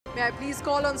May I please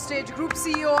call on stage Group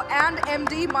CEO and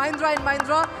MD, Mahindra &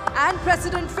 Mahindra, and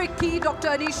President FICCI, Dr.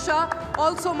 Anish Shah.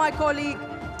 Also my colleague,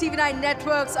 TV9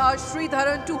 Networks,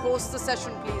 Sridharan, to host the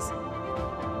session, please.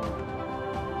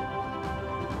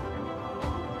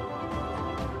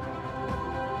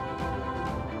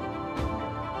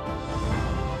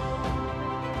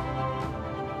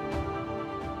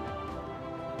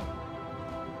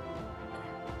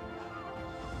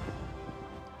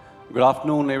 Good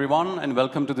afternoon, everyone, and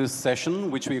welcome to this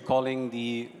session, which we're calling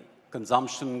the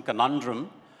Consumption Conundrum.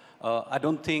 I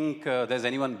don't think there's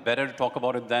anyone better to talk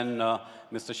about it than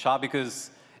Mr. Shah,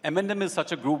 because M&M is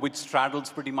such a group which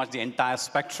straddles pretty much the entire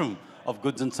spectrum of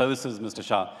goods and services, Mr.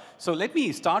 Shah. So let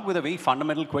me start with a very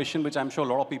fundamental question, which I'm sure a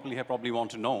lot of people here probably want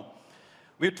to know.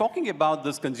 We're talking about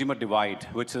this consumer divide,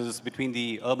 which is between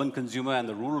the urban consumer and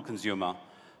the rural consumer.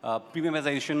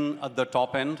 Premiumization at the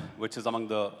top end, which is among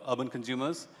the urban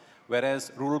consumers,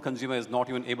 whereas rural consumer is not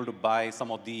even able to buy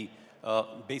some of the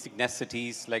basic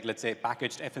necessities, like, let's say,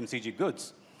 packaged FMCG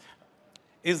goods.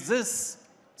 Is this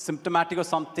symptomatic of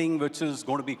something which is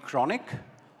going to be chronic,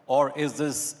 or is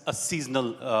this a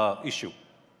seasonal issue?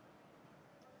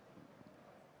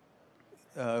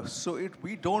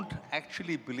 We don't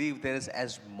actually believe there is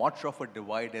as much of a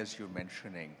divide as you're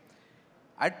mentioning.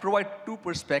 I'd provide two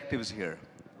perspectives here.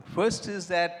 First is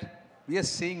that we are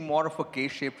seeing more of a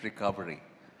K-shaped recovery.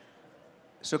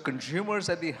 So consumers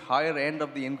at the higher end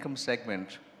of the income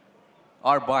segment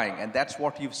are buying, and that's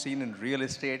what you've seen in real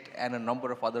estate and a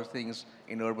number of other things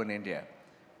in urban India.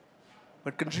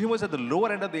 But consumers at the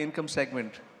lower end of the income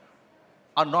segment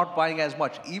are not buying as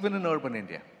much, even in urban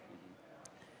India.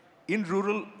 In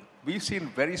rural, we've seen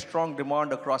very strong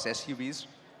demand across SUVs.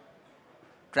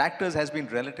 Tractors has been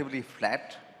relatively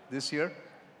flat this year,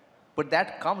 but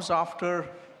that comes after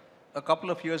a couple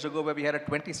of years ago where we had a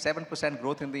 27%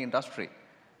 growth in the industry.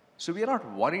 So we are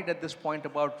not worried at this point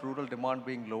about rural demand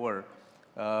being lower.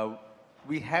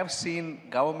 We have seen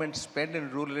government spend in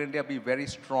rural India be very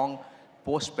strong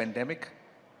post-pandemic,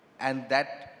 and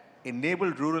that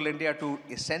enabled rural India to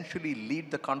essentially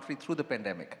lead the country through the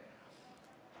pandemic.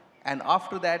 And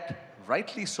after that,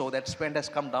 rightly so, that spend has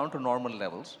come down to normal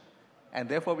levels, and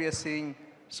therefore we are seeing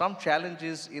some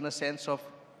challenges in a sense of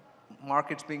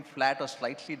markets being flat or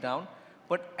slightly down.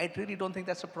 But I really don't think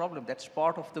that's a problem. That's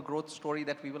part of the growth story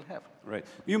that we will have. Right.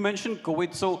 You mentioned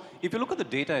COVID. So if you look at the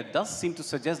data, it does seem to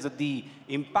suggest that the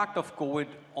impact of COVID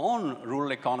on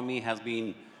rural economy has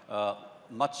been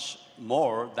much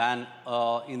more than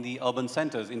in the urban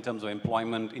centers in terms of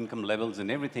employment, income levels, and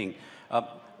everything.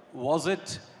 Was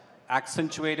it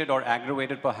accentuated or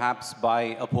aggravated perhaps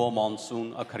by a poor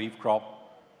monsoon, a kharif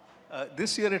crop?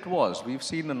 This year it was. We've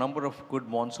seen a number of good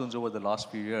monsoons over the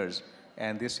last few years.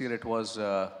 And this year it was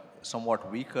somewhat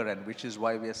weaker, and which is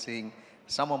why we are seeing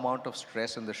some amount of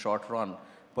stress in the short run.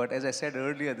 But as I said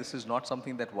earlier, this is not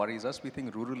something that worries us. We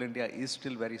think rural India is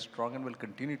still very strong and will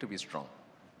continue to be strong.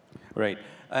 Right.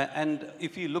 And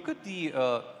if you look at the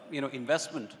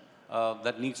investment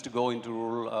that needs to go into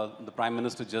rural, the Prime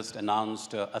Minister just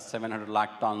announced a 700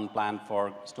 lakh ton plan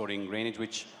for storing grainage,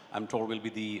 which I'm told will be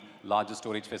the largest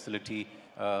storage facility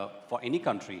for any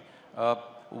country.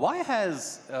 Why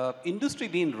has industry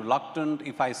been reluctant,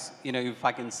 if I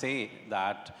can say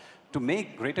that, to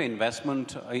make greater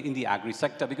investment in the agri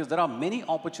sector? Because there are many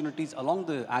opportunities along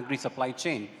the agri supply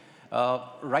chain,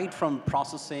 right from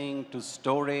processing to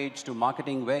storage to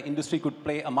marketing, where industry could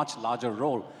play a much larger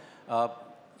role.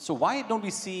 So why don't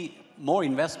we see more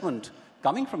investment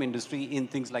coming from industry in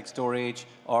things like storage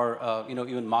or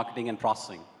even marketing and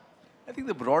processing? I think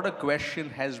the broader question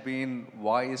has been,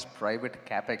 why is private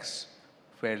capex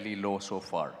fairly low so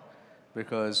far?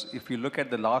 Because if you look at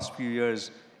the last few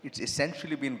years, it's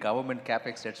essentially been government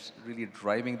capex that's really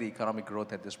driving the economic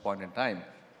growth at this point in time.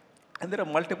 And there are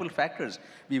multiple factors.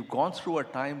 We've gone through a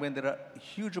time when there are a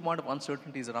huge amount of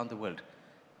uncertainties around the world.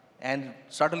 And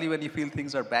suddenly when you feel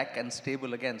things are back and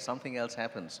stable again, something else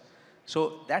happens.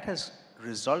 So that has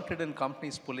resulted in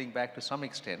companies pulling back to some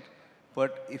extent.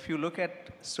 But if you look at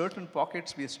certain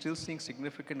pockets, we are still seeing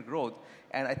significant growth.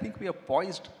 And I think we are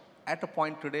poised at a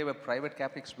point today where private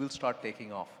capex will start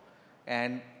taking off.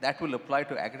 And that will apply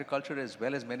to agriculture as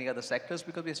well as many other sectors,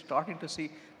 because we're starting to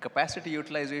see capacity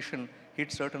utilization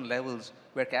hit certain levels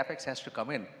where capex has to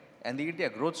come in. And the India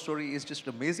growth story is just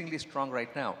amazingly strong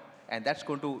right now. And that's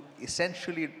going to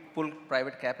essentially pull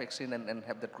private capex in and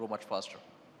have that grow much faster.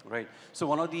 Right. So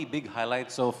one of the big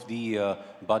highlights of the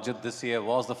budget this year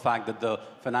was the fact that the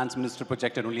finance minister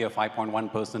projected only a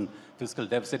 5.1% fiscal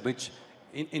deficit, which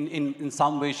in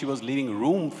some way she was leaving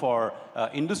room for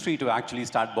industry to actually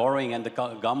start borrowing, and the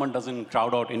government doesn't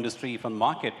crowd out industry from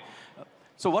market.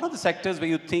 So what are the sectors where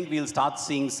you think we'll start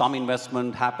seeing some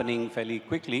investment happening fairly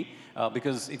quickly?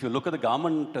 Because if you look at the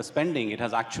government spending, it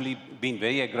has actually been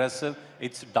very aggressive.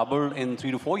 It's doubled in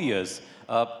 3 to 4 years.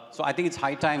 So I think it's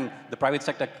high time the private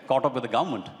sector caught up with the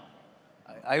government.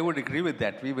 I would agree with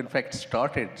that. We've in fact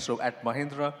started. So at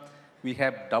Mahindra, we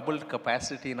have doubled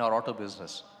capacity in our auto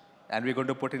business. And we're going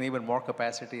to put in even more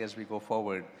capacity as we go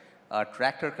forward. Our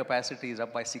tractor capacity is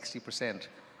up by 60%.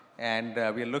 And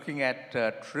we're looking at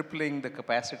tripling the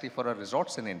capacity for our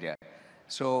resorts in India.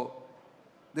 So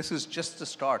this is just the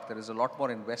start. There is a lot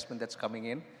more investment that's coming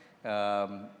in.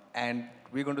 And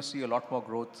we're going to see a lot more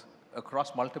growth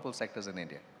across multiple sectors in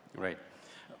India. Right.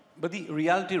 But the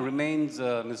reality remains,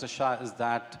 Mr. Shah, is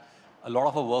that a lot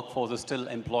of our workforce is still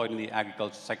employed in the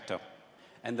agriculture sector.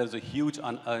 And there's a huge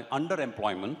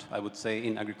underemployment, I would say,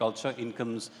 in agriculture.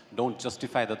 Incomes don't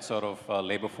justify that sort of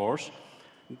labor force.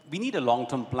 We need a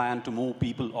long-term plan to move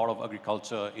people out of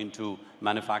agriculture into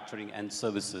manufacturing and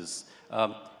services.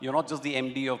 You're not just the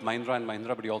MD of Mahindra and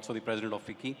Mahindra, but you're also the president of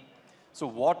FICCI. So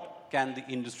what can the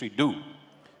industry do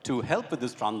to help with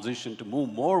this transition to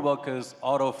move more workers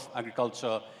out of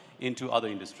agriculture into other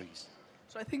industries?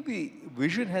 So I think the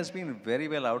vision has been very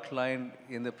well outlined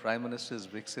in the Prime Minister's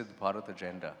Viksit Bharat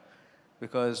agenda.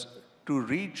 Because to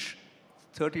reach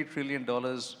 $30 trillion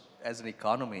as an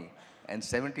economy, and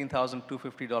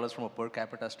 $17,250 from a per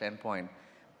capita standpoint,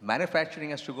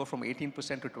 manufacturing has to go from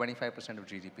 18% to 25% of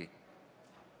GDP.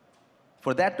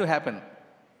 For that to happen,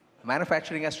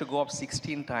 manufacturing has to go up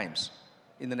 16 times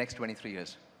in the next 23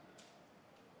 years.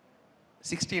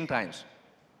 16 times.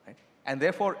 Right? And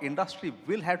therefore, industry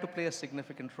will have to play a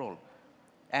significant role.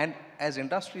 And as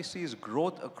industry sees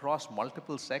growth across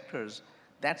multiple sectors,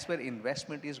 that's where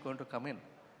investment is going to come in.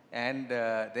 And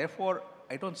therefore,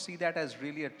 I don't see that as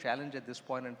really a challenge at this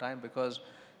point in time because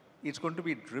it's going to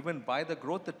be driven by the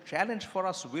growth. The challenge for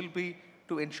us will be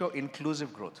to ensure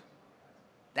inclusive growth.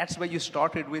 That's where you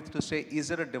started with to say, is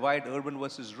there a divide urban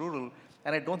versus rural?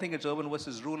 And I don't think it's urban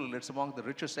versus rural. It's among the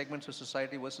richer segments of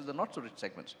society versus the not so rich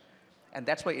segments. And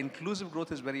that's why inclusive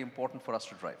growth is very important for us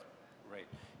to drive. Right.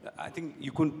 I think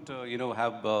you couldn't,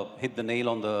 have hit the nail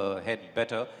on the head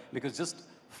better because just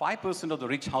 5% of the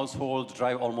rich households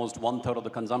drive almost 1/3 of the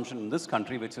consumption in this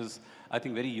country, which is, I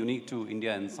think, very unique to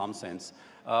India in some sense.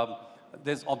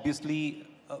 There's obviously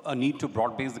a need to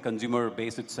broad-base the consumer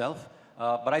base itself,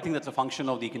 but I think that's a function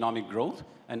of the economic growth.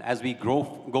 And as we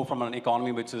go from an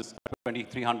economy which is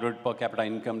 2,300 per capita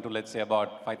income to, let's say,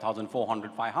 about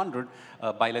 5,400, 500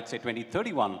 by, let's say,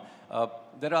 2031,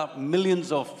 there are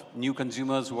millions of new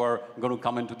consumers who are going to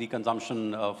come into the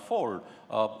consumption fold.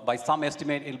 By some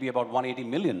estimate, it'll be about 180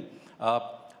 million.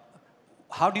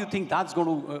 How do you think that's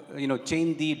going to,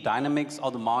 change the dynamics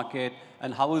of the market,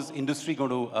 and how is industry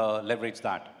going to leverage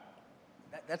that?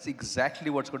 That's exactly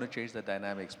what's going to change the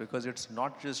dynamics because it's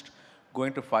not just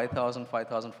going to 5,000,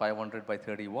 5,500 by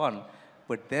 31,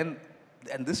 but then,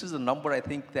 and this is the number I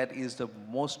think that is the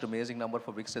most amazing number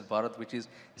for Viksit Bharat, which is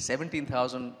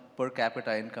 17,000 per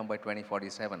capita income by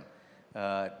 2047.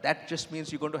 That just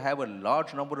means you're going to have a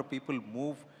large number of people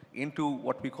move into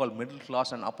what we call middle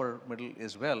class and upper middle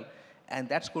as well. And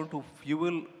that's going to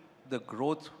fuel the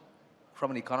growth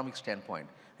from an economic standpoint.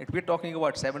 If we're talking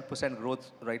about 7%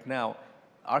 growth right now,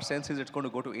 our sense is it's going to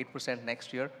go to 8%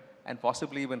 next year and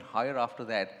possibly even higher after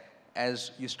that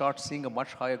as you start seeing a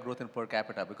much higher growth in per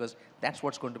capita because that's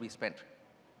what's going to be spent.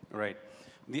 Right.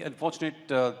 The unfortunate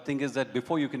thing is that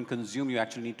before you can consume, you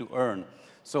actually need to earn.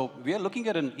 So we are looking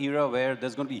at an era where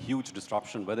there's going to be huge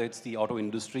disruption, whether it's the auto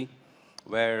industry,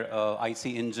 where IC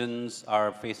engines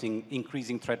are facing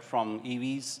increasing threat from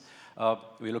EVs.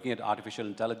 We're looking at artificial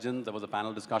intelligence. There was a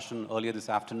panel discussion earlier this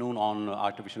afternoon on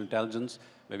artificial intelligence,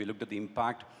 where we looked at the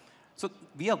impact. So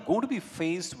we are going to be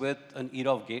faced with an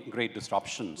era of great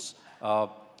disruptions.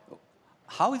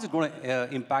 How is it going to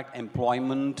impact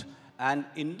employment and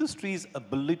industry's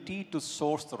ability to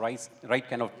source the right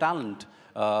kind of talent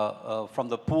from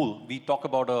the pool? We talk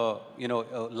about a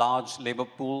large labor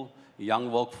pool,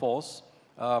 young workforce.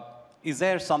 Is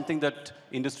there something that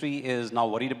industry is now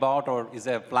worried about, or is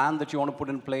there a plan that you want to put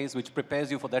in place which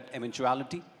prepares you for that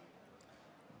eventuality?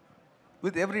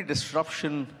 With every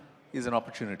disruption is an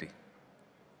opportunity.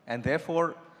 And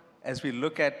therefore, as we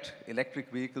look at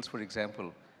electric vehicles, for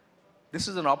example, this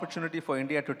is an opportunity for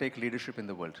India to take leadership in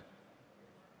the world.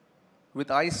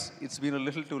 With ICE, it's been a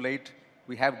little too late.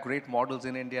 We have great models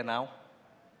in India now.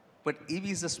 But EV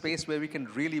is a space where we can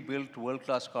really build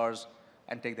world-class cars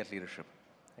and take that leadership.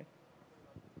 Right?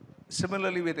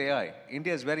 Similarly with AI,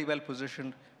 India is very well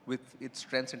positioned with its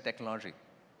strengths in technology.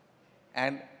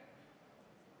 And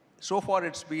so far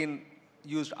it's been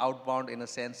used outbound in a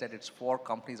sense that it's for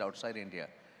companies outside India.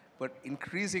 but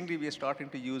increasingly we are starting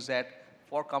to use that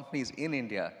for companies in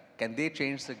India. Can they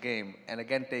change the game and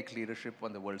again take leadership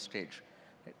on the world stage?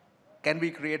 Can we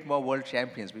create more world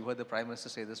champions? We've heard the Prime Minister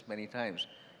say this many times.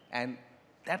 And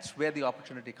that's where the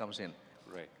opportunity comes in.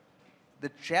 Right. The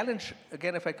challenge,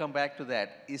 again, if I come back to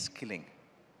that, is skilling.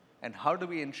 And how do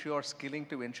we ensure skilling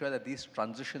to ensure that these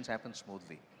transitions happen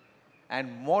smoothly?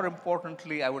 And more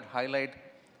importantly, I would highlight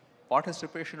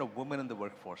participation of women in the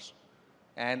workforce.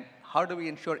 And how do we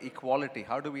ensure equality?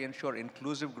 How do we ensure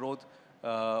inclusive growth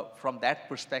from that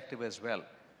perspective as well?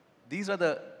 These are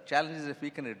the challenges if we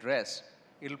can address,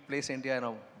 it'll place India in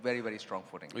a very, very strong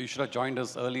footing. You should have joined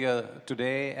us earlier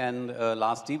today and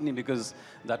last evening, because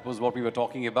that was what we were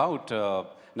talking about,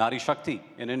 Nari Shakti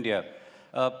in India.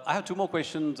 I have two more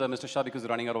questions, Mr. Shah, because we're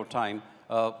running out of time.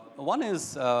 One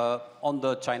is on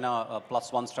the China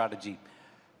 +1 strategy.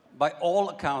 By all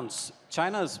accounts,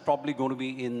 China is probably going to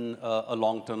be in a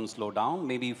long-term slowdown,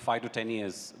 maybe 5 to 10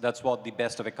 years. That's what the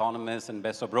best of economists and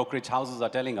best of brokerage houses are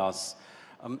telling us.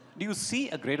 Do you see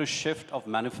a greater shift of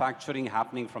manufacturing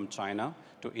happening from China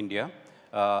to India?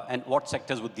 And what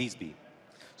sectors would these be?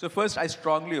 So first, I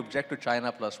strongly object to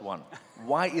China +1.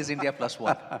 Why is India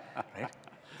 +1? Right?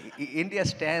 India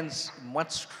stands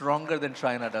much stronger than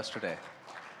China does today.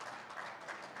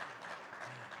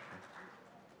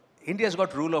 India's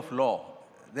got rule of law.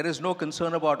 There is no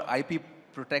concern about IP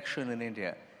protection in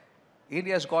India.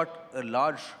 India's got a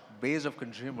large base of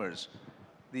consumers.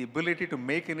 The ability to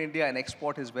make in India and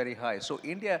export is very high. So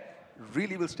India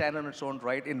really will stand on its own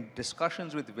right. In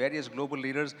discussions with various global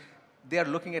leaders, they are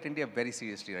looking at India very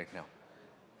seriously right now.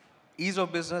 Ease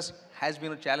of business has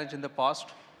been a challenge in the past.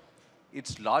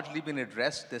 It's largely been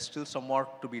addressed. There's still some more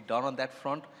to be done on that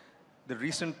front. The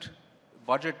recent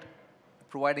budget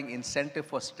providing incentive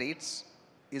for states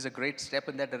is a great step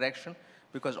in that direction,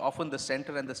 because often the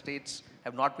center and the states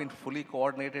have not been fully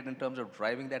coordinated in terms of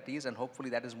driving that ease, and hopefully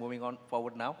that is moving on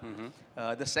forward now.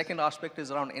 The second aspect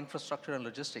is around infrastructure and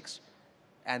logistics.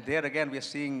 And there again, we are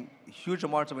seeing huge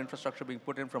amounts of infrastructure being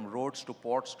put in, from roads to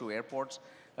ports to airports,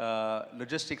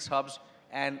 logistics hubs.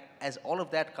 And as all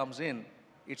of that comes in,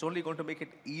 it's only going to make it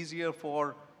easier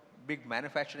for big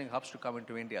manufacturing hubs to come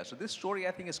into India. So this story,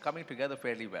 I think, is coming together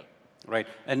fairly well. Right.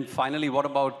 And finally, what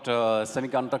about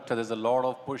semiconductor? There's a lot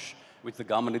of push which the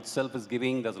government itself is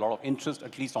giving. There's a lot of interest,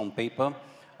 at least on paper.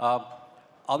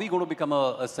 Are we going to become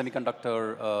a semiconductor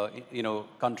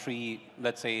country,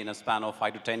 let's say, in a span of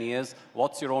 5 to 10 years?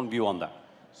 What's your own view on that?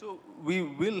 So we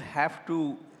will have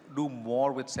to do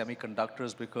more with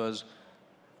semiconductors, because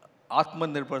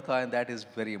Atmanirbharta, and that is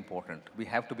very important. We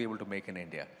have to be able to make in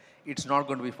India. It's not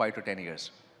going to be 5 to 10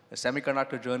 years. The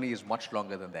semiconductor journey is much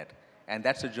longer than that. And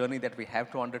that's a journey that we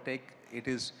have to undertake. It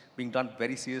is being done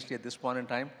very seriously at this point in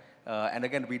time. And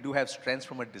again, we do have strengths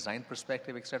from a design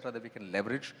perspective, et cetera, that we can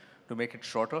leverage to make it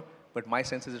shorter. But my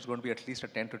sense is it's going to be at least a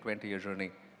 10 to 20-year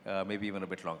journey, maybe even a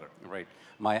bit longer. Right.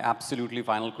 My absolutely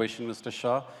final question, Mr.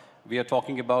 Shah. We are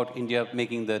talking about India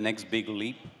making the next big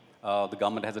leap. The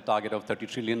government has a target of 30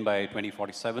 trillion by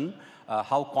 2047.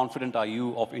 How confident are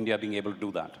you of India being able to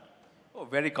do that? Oh,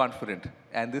 very confident.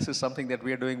 And this is something that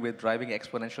we are doing with driving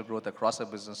exponential growth across our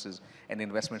businesses and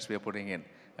investments we are putting in.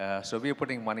 So we are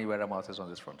putting money where our mouth is on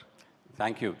this front.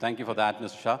 Thank you. Thank you for that,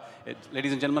 Mr. Shah.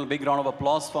 Ladies and gentlemen, a big round of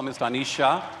applause for Mr. Anish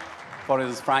Shah for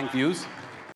his frank views.